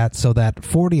cool is that? So that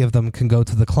 40 of them can go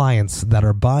to the clients that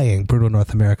are buying Brutal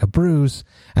North America brews,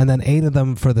 and then 8 of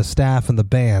them for the staff and the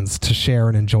bands to share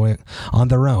and enjoy on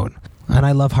their own. And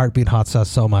I love Heartbeat Hot Sauce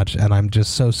so much, and I'm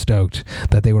just so stoked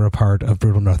that they were a part of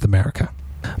Brutal North America.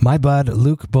 My bud,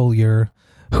 Luke Beaulieu,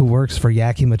 who works for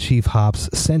Yakima Chief Hops,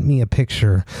 sent me a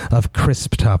picture of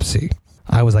Crisp Topsy.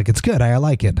 I was like, it's good. I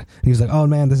like it. And he was like, oh,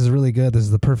 man, this is really good. This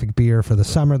is the perfect beer for the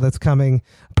summer that's coming.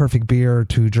 Perfect beer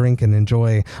to drink and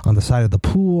enjoy on the side of the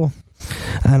pool.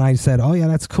 And I said, oh, yeah,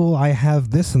 that's cool. I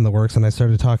have this in the works. And I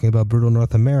started talking about Brutal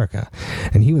North America.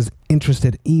 And he was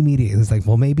interested immediately. He was like,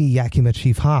 well, maybe Yakima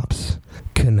Chief Hops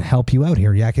can help you out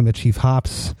here. Yakima Chief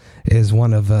Hops is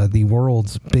one of the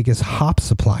world's biggest hop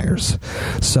suppliers.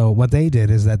 So what they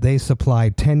did is that they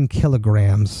supplied 10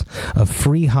 kilograms of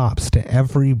free hops to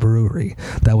every brewery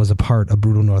that was a part of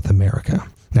Brutal North America.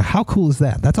 Now, how cool is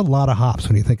that? That's a lot of hops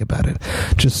when you think about it.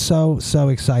 Just so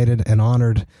excited and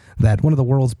honored that one of the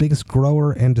world's biggest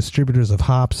grower and distributors of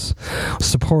hops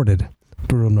supported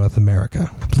Brutal North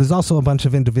America. But there's also a bunch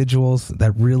of individuals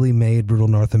that really made Brutal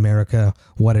North America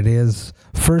what it is.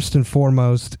 First and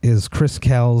foremost is Chris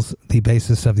Kells, the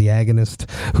bassist of The Agonist,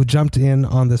 who jumped in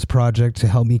on this project to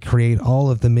help me create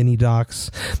all of the mini docs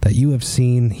that you have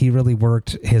seen. He really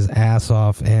worked his ass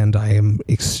off, and I am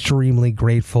extremely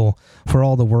grateful for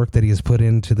all the work that he has put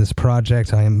into this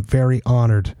project. I am very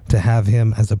honored to have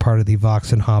him as a part of the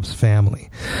Vox and Hops family.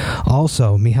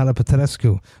 Also, Mihaela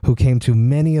Petrescu, who came to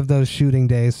many of those shooting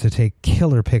days to take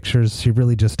killer pictures. She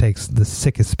really just takes the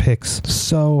sickest pics.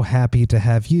 So happy to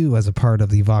have you as a part of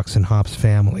the Vox and Hops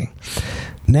family.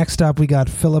 Next up, we got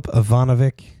Philip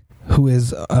Ivanovic, who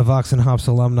is a Vox and Hops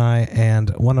alumni and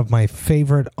one of my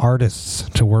favorite artists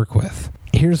to work with.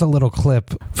 Here's a little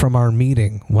clip from our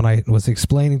meeting when I was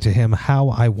explaining to him how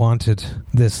I wanted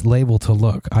this label to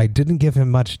look. I didn't give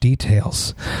him much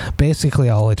details. Basically,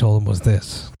 all I told him was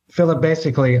this. Philip,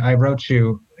 basically, I wrote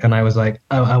you and I was like,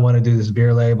 I want to do this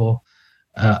beer label.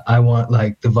 I want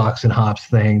like the Vox and Hops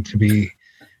thing to be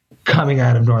coming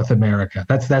out of North America.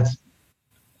 That's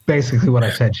basically what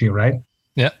I said to you, right?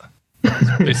 Yeah,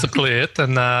 that's basically it.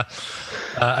 And I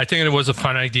think it was a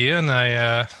fun idea, and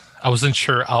I wasn't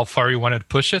sure how far you wanted to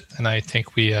push it, and I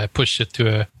think we pushed it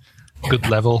to a good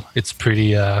level. It's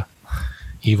pretty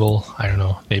evil. I don't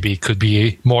know. Maybe it could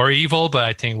be more evil, but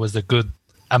I think it was a good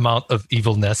amount of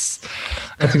evilness.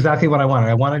 That's exactly what I wanted.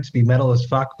 I wanted it to be metal as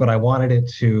fuck, but I wanted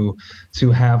it to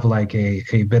have like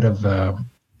a bit of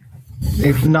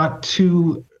if not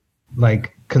too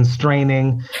like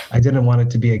constraining. I didn't want it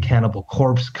to be a Cannibal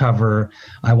Corpse cover.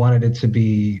 I wanted it to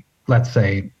be, let's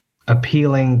say,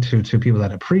 appealing to people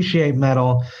that appreciate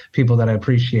metal, people that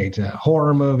appreciate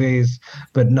horror movies,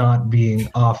 but not being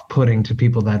off-putting to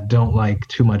people that don't like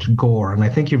too much gore. And I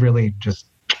think you really just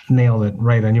nailed it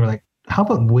right. And you were like, how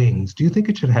about wings? Do you think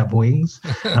it should have wings?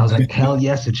 And I was like, hell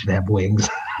yes, it should have wings.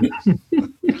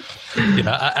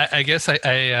 Yeah, I guess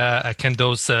I can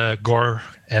dose gore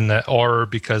and horror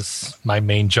because my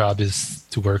main job is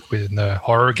to work with a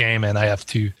horror game, and I have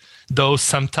to dose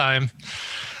sometime.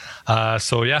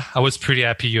 So yeah, I was pretty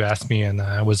happy you asked me, and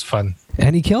it was fun.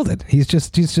 And he killed it. He's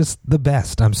just the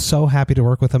best. I'm so happy to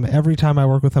work with him. Every time I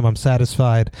work with him, I'm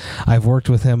satisfied. I've worked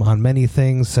with him on many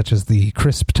things, such as the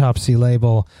Crisp Topsy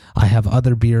label. I have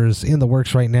other beers in the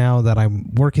works right now that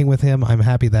I'm working with him. I'm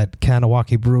happy that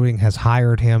Kanawaki Brewing has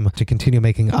hired him to continue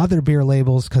making other beer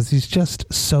labels because he's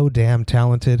just so damn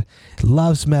talented.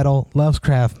 Loves metal, loves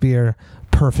craft beer,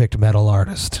 perfect metal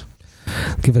artist.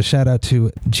 Give a shout out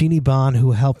to Jeannie Bond,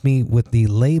 who helped me with the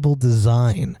label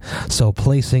design. So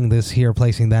placing this here,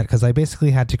 placing that, because I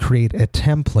basically had to create a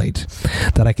template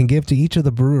that I can give to each of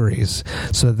the breweries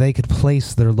so that they could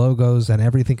place their logos and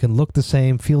everything can look the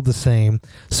same, feel the same.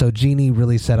 So Jeannie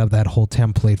really set up that whole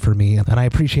template for me, and I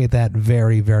appreciate that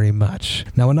very, very much.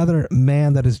 Now, another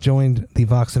man that has joined the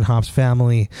Vox and Hops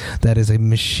family that is a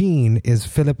machine is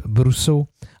Philippe Brousseau.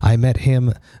 I met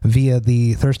him via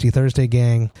the Thirsty Thursday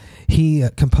gang. He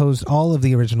composed all of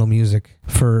the original music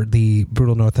for the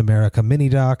Brutal North America mini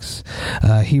docs.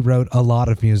 He wrote a lot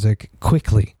of music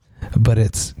quickly but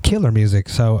it's killer music.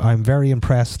 So I'm very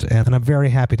impressed, and I'm very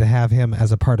happy to have him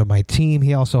as a part of my team.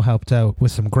 He also helped out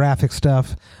with some graphic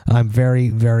stuff. I'm very,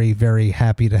 very, very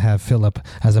happy to have Philip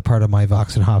as a part of my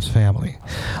Vox and Hops family.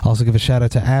 Also give a shout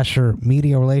out to Asher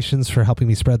Media Relations for helping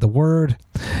me spread the word.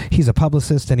 He's a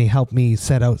publicist, and he helped me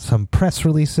set out some press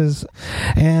releases.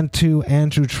 And to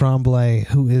Andrew Tremblay,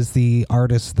 who is the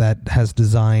artist that has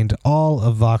designed all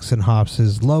of Vox and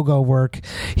Hops' logo work.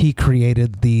 He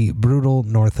created the Brutal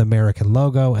North American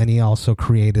logo, and he also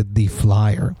created the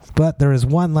flyer. But there is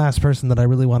one last person that I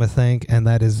really want to thank, and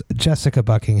that is Jessica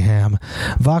Buckingham,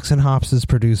 Vox and Hops'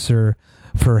 producer,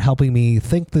 for helping me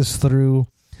think this through,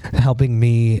 helping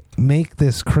me make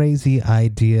this crazy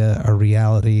idea a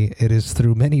reality. It is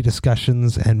through many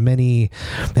discussions and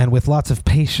with lots of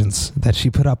patience that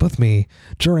she put up with me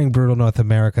during Brutal North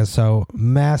America. So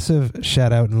massive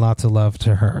shout out and lots of love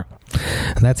to her.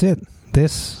 And that's it.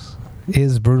 This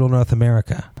is Brutal North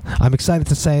America. I'm excited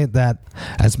to say that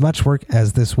as much work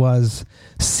as this was,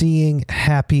 seeing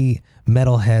happy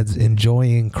metalheads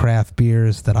enjoying craft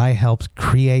beers that I helped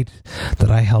create, that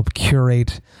I helped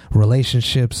curate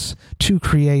relationships to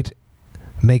create,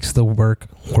 makes the work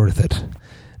worth it.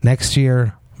 Next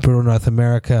year, Brutal North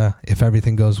America, if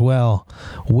everything goes well,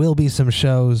 will be some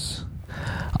shows.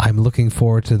 I'm looking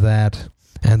forward to that.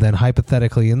 And then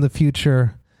hypothetically in the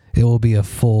future, it will be a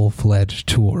full-fledged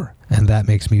tour. And that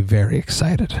makes me very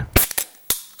excited.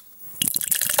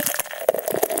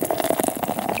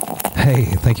 Hey,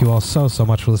 thank you all so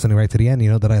much for listening right to the end.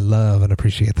 You know that I love and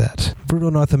appreciate that.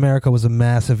 Brutal North America was a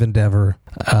massive endeavor.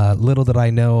 Little did I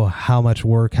know how much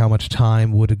work, how much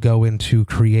time would go into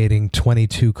creating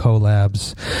 22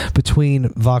 collabs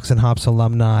between Vox and Hops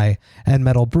alumni and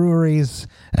metal breweries.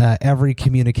 Every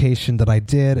communication that I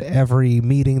did, every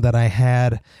meeting that I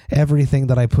had, everything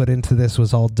that I put into this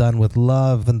was all done with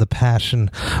love and the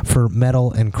passion for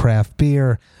metal and craft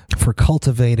beer, for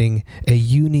cultivating a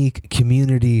unique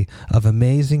community of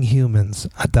amazing humans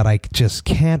that I just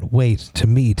can't wait to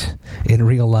meet in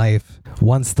real life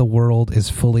once the world is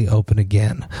fully open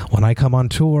again. When I come on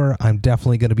tour, I'm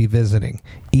definitely going to be visiting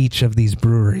each of these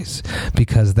breweries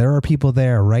because there are people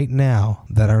there right now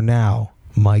that are now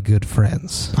my good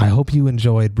friends. I hope you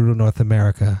enjoyed Brutal North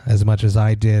America as much as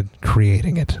I did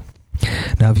creating it.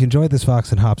 Now, if you enjoyed this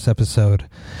Vox and Hops episode,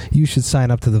 you should sign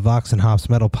up to the Vox and Hops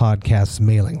Metal Podcast's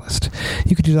mailing list.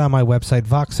 You can do that on my website,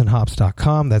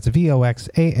 voxandhops.com. That's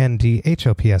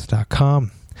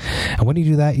VOXANDHOPS.com. And when you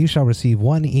do that, you shall receive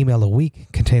one email a week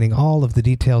containing all of the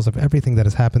details of everything that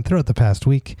has happened throughout the past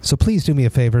week. So please do me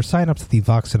a favor, sign up to the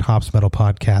Vox and Hops Metal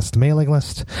Podcast mailing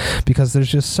list, because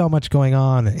there's just so much going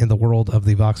on in the world of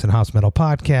the Vox and Hops Metal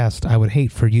Podcast. I would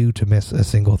hate for you to miss a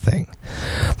single thing.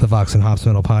 The Vox and Hops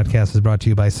Metal Podcast is brought to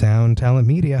you by Sound Talent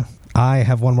Media. I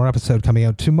have one more episode coming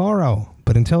out tomorrow,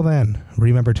 but until then,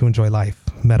 remember to enjoy life,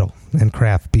 metal, and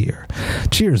craft beer.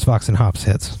 Cheers, Vox and Hops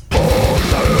heads.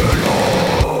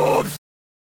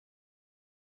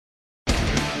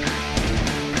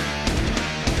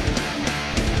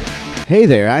 Hey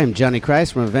there, I am Johnny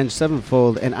Christ from Avenged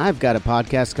Sevenfold, and I've got a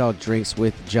podcast called Drinks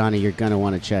with Johnny you're going to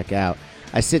want to check out.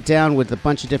 I sit down with a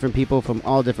bunch of different people from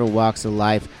all different walks of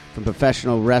life, from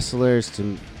professional wrestlers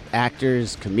to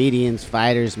actors, comedians,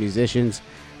 fighters, musicians,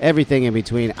 everything in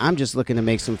between. I'm just looking to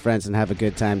make some friends and have a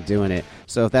good time doing it.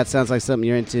 So if that sounds like something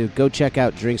you're into, go check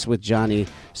out Drinks with Johnny,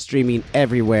 streaming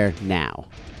everywhere now.